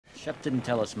Shep didn't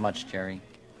tell us much, Jerry.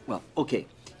 Well, okay.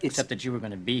 Except that you were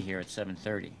going to be here at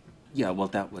 7:30. Yeah, well,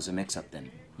 that was a mix-up then.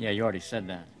 Yeah, you already said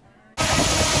that. I'm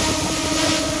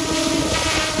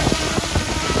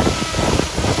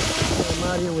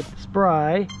out here with the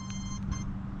Spry.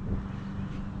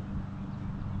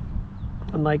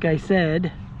 And like I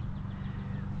said,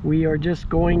 we are just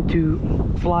going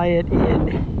to fly it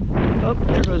in. Oh,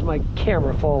 there goes my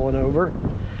camera falling over.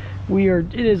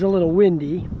 It is a little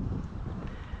windy,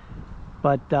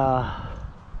 but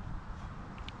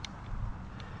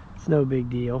it's no big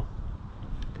deal.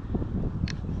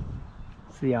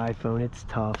 It's the iPhone, it's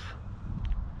tough.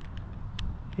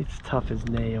 It's tough as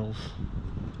nails.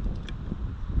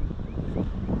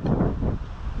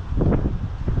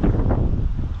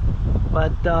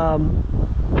 But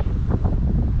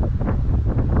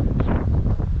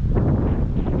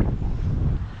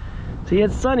see,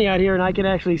 it's sunny out here and I can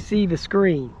actually see the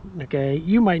screen. Okay,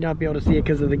 you might not be able to see it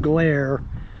because of the glare,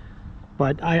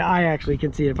 but I actually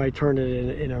can see it if I turn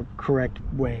it in a correct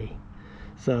way.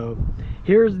 So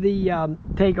here's the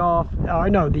takeoff,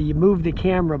 no, the move the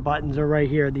camera buttons are right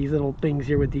here, these little things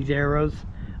here with these arrows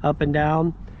up and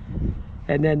down.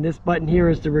 And then this button here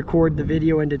is to record the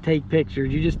video and to take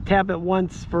pictures. You just tap it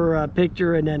once for a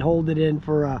picture and then hold it in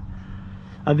for a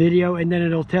video, and then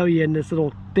it'll tell you in this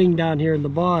little thing down here in the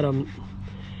bottom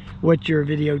what your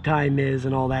video time is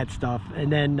and all that stuff.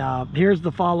 And then here's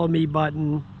the follow me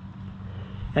button,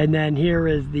 and then here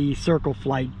is the circle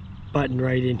flight button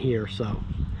right in here. So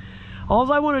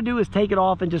all I want to do is take it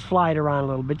off and just fly it around a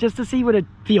little bit just to see what it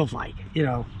feels like, you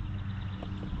know.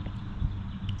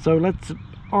 So let's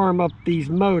arm up these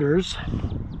motors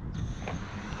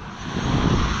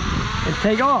and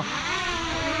take off.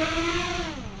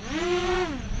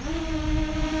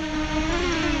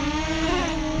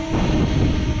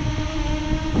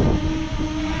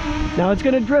 Now it's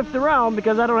going to drift around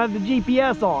because I don't have the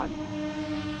GPS on.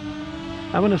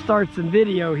 I'm going to start some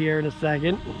video here in a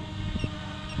second.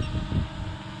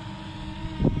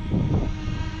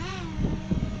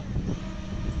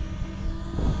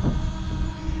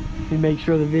 Let me make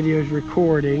sure the video is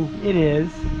recording. It is.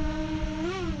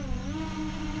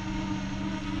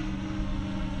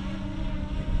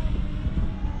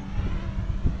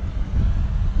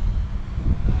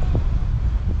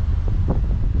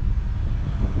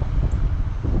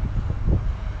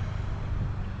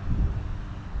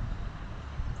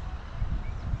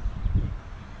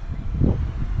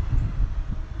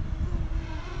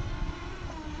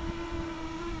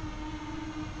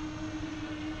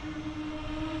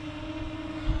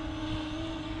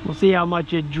 We'll see how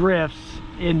much it drifts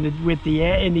in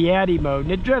the Addy mode,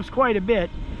 and it drifts quite a bit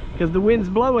because the wind's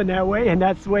blowing that way, and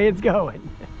that's the way it's going.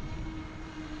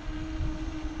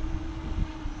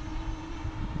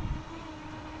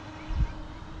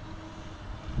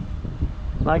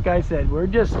 Like I said, we're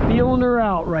just feeling her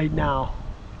out right now.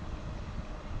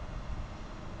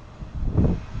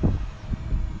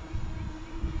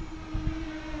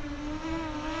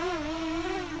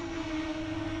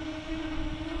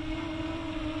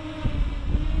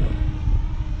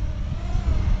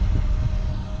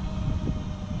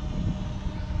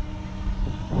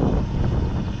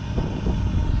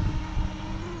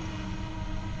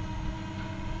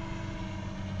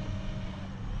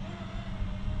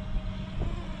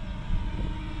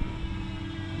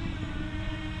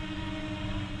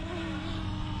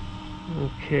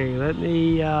 Okay, let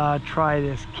me try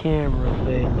this camera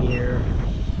thing here.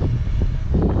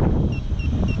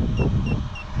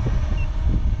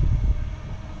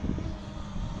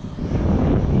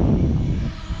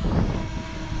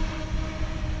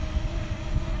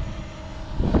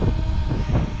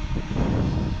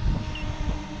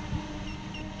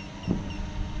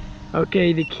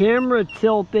 Okay, the camera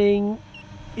tilting,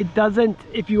 it doesn't,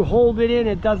 if you hold it in,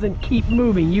 it doesn't keep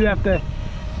moving. You have to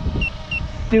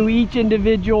do each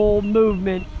individual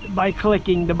movement by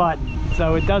clicking the button.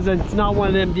 So it's not one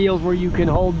of them deals where you can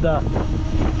hold the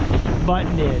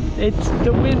button in.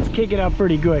 The wind's kicking up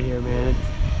pretty good here, man.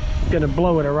 It's gonna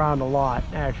blow it around a lot,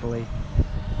 actually.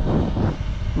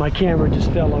 My camera just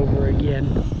fell over again.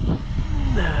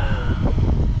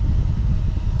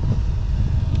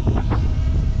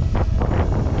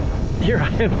 Here I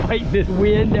am fighting this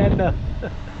wind and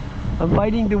I'm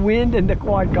fighting the wind and the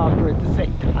quadcopter at the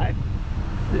same time.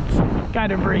 It's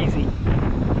kind of crazy.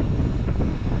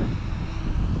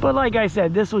 But like I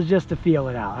said, this was just to feel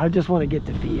it out. I just want to get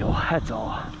the feel, that's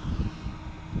all.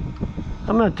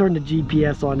 I'm going to turn the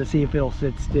GPS on to see if it'll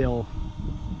sit still.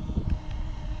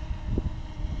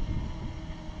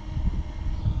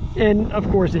 And of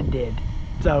course it did.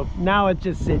 So now it's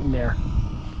just sitting there.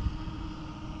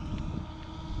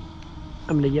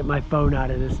 I'm gonna get my phone out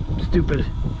of this stupid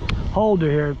holder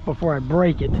here before I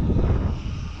break it.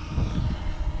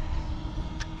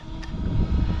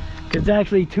 It's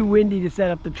actually too windy to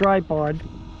set up the tripod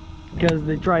because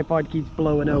the tripod keeps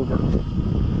blowing over.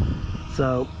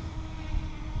 So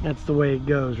that's the way it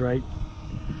goes, right?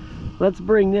 Let's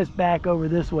bring this back over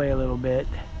this way a little bit.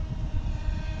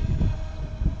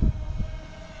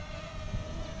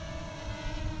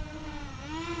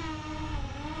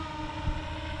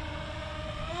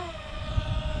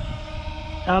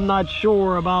 I'm not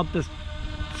sure about the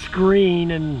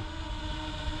screen and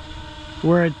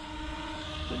where it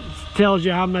tells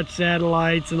you how much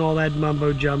satellites and all that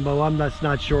mumbo jumbo. I'm just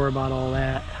not sure about all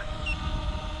that.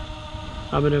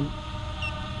 I'm gonna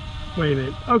wait a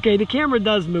minute. Okay, the camera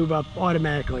does move up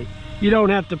automatically. You don't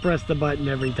have to press the button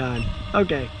every time.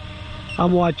 Okay,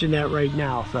 I'm watching that right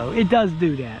now, so it does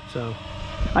do that. So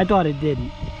I thought it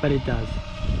didn't, but it does.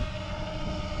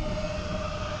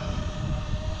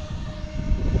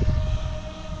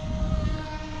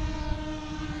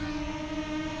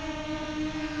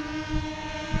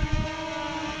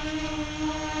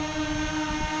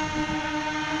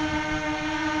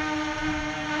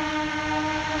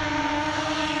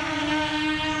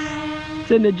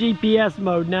 It's in the GPS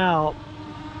mode now.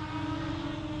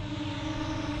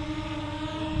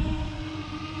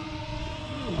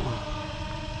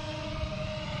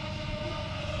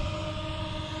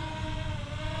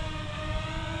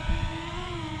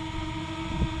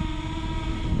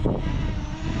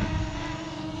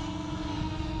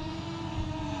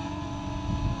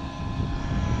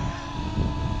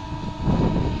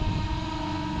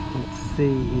 Let's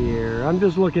see here. I'm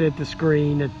just looking at the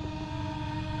screen.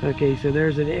 Okay, so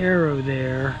there's an arrow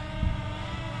there.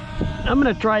 I'm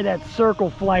gonna try that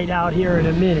circle flight out here in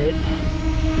a minute.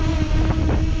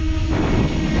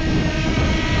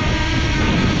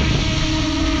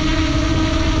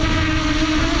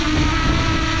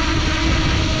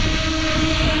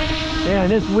 Yeah,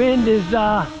 this wind is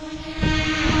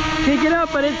kicking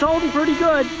up, but it's holding pretty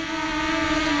good.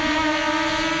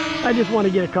 I just want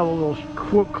to get a couple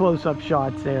little close-up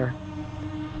shots there.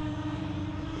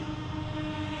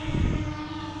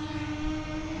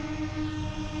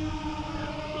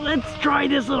 Let's try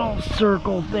this little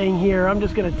circle thing here. I'm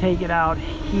just going to take it out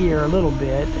here a little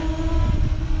bit.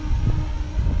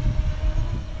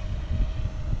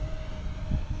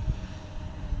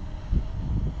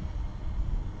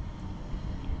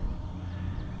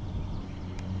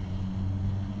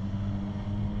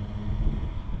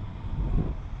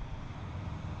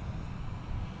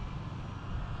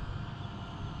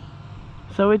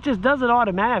 So it just does it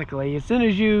automatically. As soon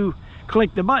as you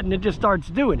click the button, it just starts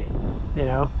doing it, you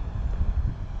know.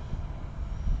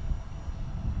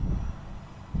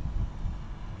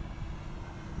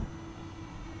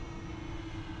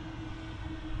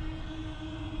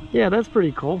 Yeah, that's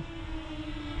pretty cool.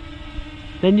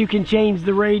 Then you can change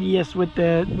the radius with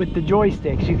the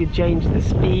joysticks. You can change the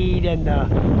speed and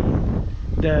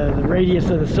the radius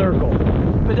of the circle.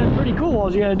 But that's pretty cool.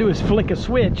 All you gotta do is flick a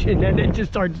switch and then it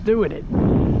just starts doing it.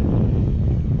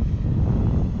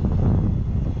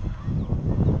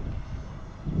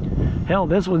 Hell,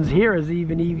 this one's here is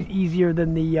even easier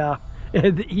than the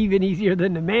even easier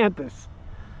than the Mantis.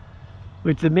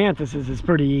 Which the Mantis is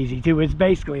pretty easy too. It's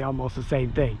basically almost the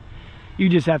same thing. You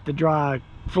just have to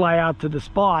fly out to the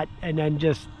spot and then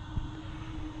just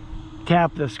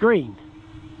tap the screen.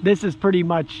 This is pretty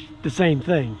much the same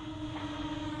thing.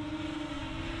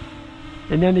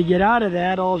 And then to get out of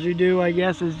that, all you do, I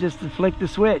guess, is just to flick the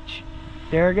switch.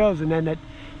 There it goes, and then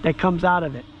that comes out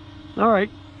of it. All right.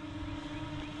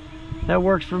 That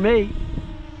works for me.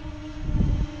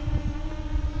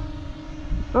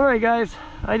 All right, guys.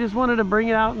 I just wanted to bring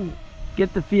it out and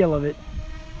get the feel of it.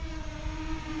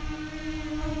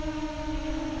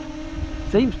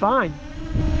 Seems fine.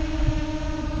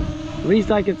 At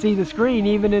least I can see the screen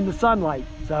even in the sunlight,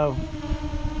 so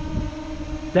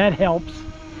that helps.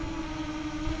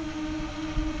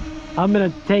 I'm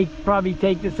gonna probably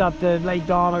take this up to Lake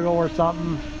Donegal or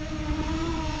something.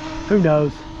 Who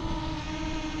knows?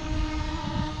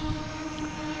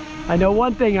 I know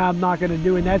one thing I'm not gonna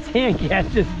do, and that's hand catch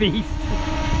this beast.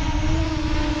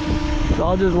 So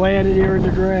I'll just land it here in the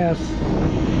grass.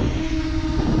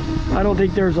 I don't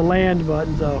think there's a land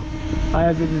button, so I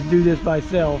have to just do this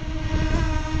myself.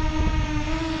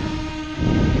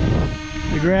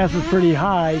 The grass is pretty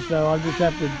high, so I'll just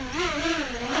have to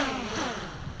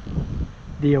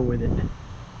deal with it.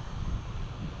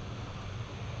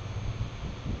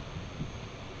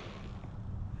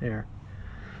 There.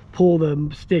 Pull the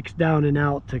sticks down and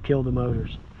out to kill the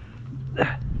motors.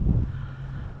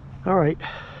 All right.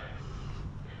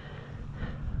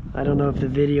 I don't know if the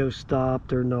video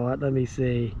stopped or not. Let me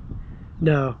see.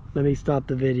 No, let me stop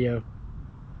the video.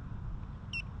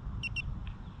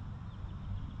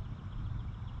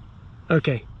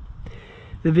 Okay,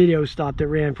 the video stopped. It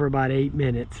ran for about 8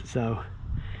 minutes. So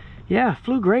yeah,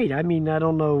 flew great. I mean, I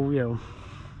don't know, you know,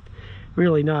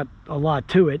 really not a lot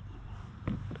to it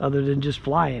other than just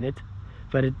flying it,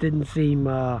 but it didn't seem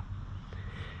to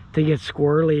get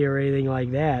squirrely or anything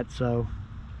like that. So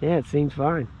yeah, it seems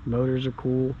fine. Motors are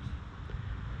cool.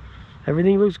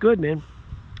 Everything looks good, man.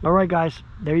 All right, guys,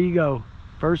 there you go.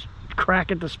 First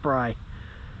crack at the Spry.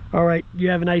 All right, you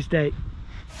have a nice day.